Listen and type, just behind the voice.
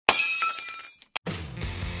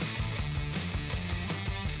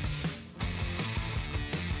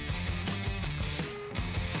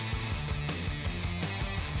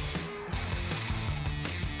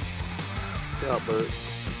out, Bert.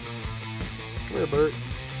 Come here, Bert.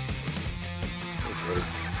 Hey, Bert.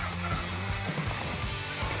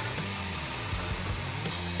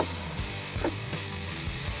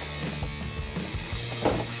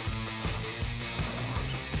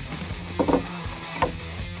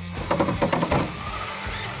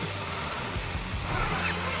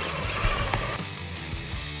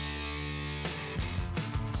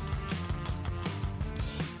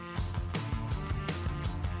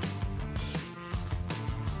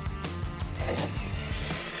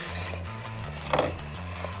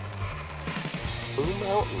 Blue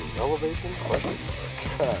Mountain elevation question mark.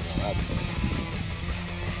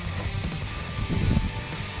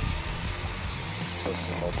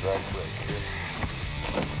 Testing my drag brake here.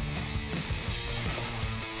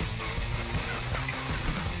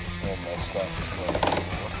 And my stock is running.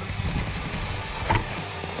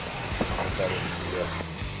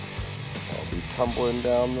 I'll be tumbling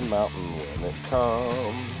down the mountain when it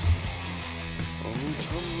comes. I'll be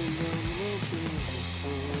tumbling down the mountain when it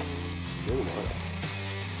comes. Really nice.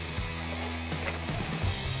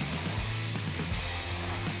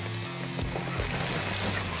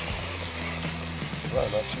 Well,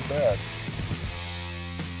 not too bad.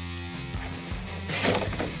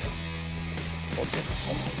 I'll get the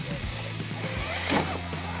tumble down.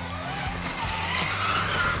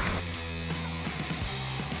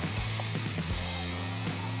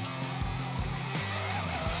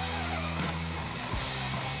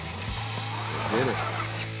 Did it.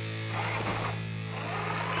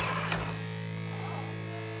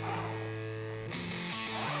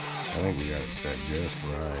 I think we got it set just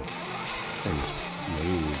right. I think it's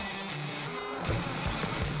smooth.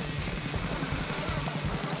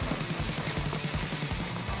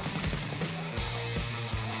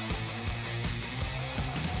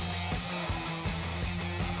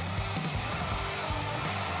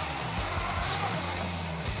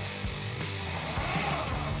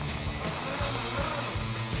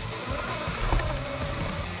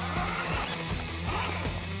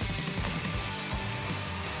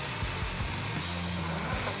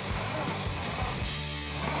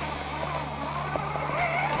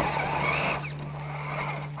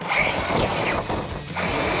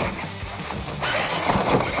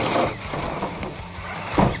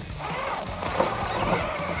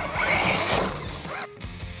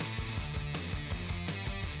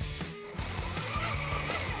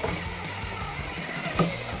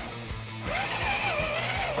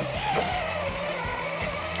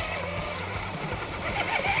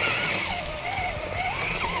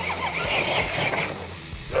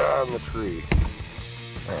 On the tree.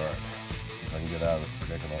 Alright, I can get out of this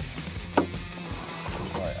predicament. Oh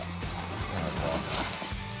yeah.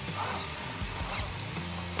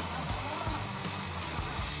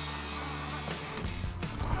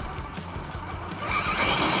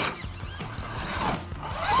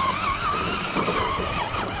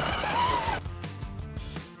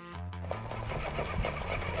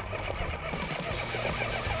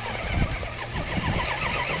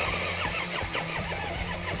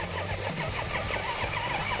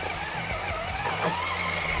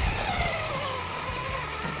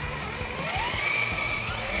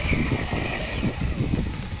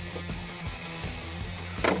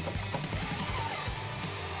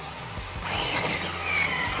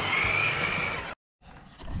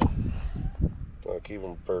 Look,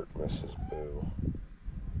 even Bert misses Boo.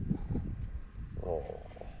 Oh.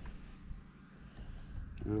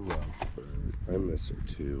 You love Bert. I miss her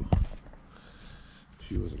too.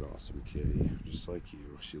 She was an awesome kitty, just like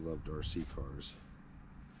you. She loved RC cars.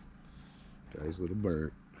 Daddy's little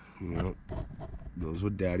Bert. Yep. Those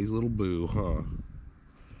with Daddy's little Boo, huh?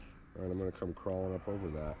 Alright, I'm gonna come crawling up over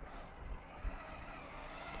that.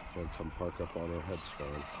 I'm gonna come park up on her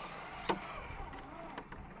headstone.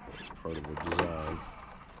 That's part of the design.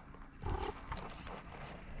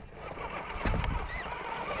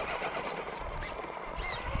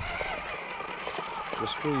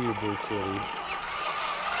 Just for you, Boo Kitty.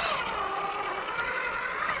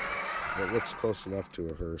 It looks close enough to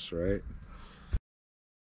a hearse, right?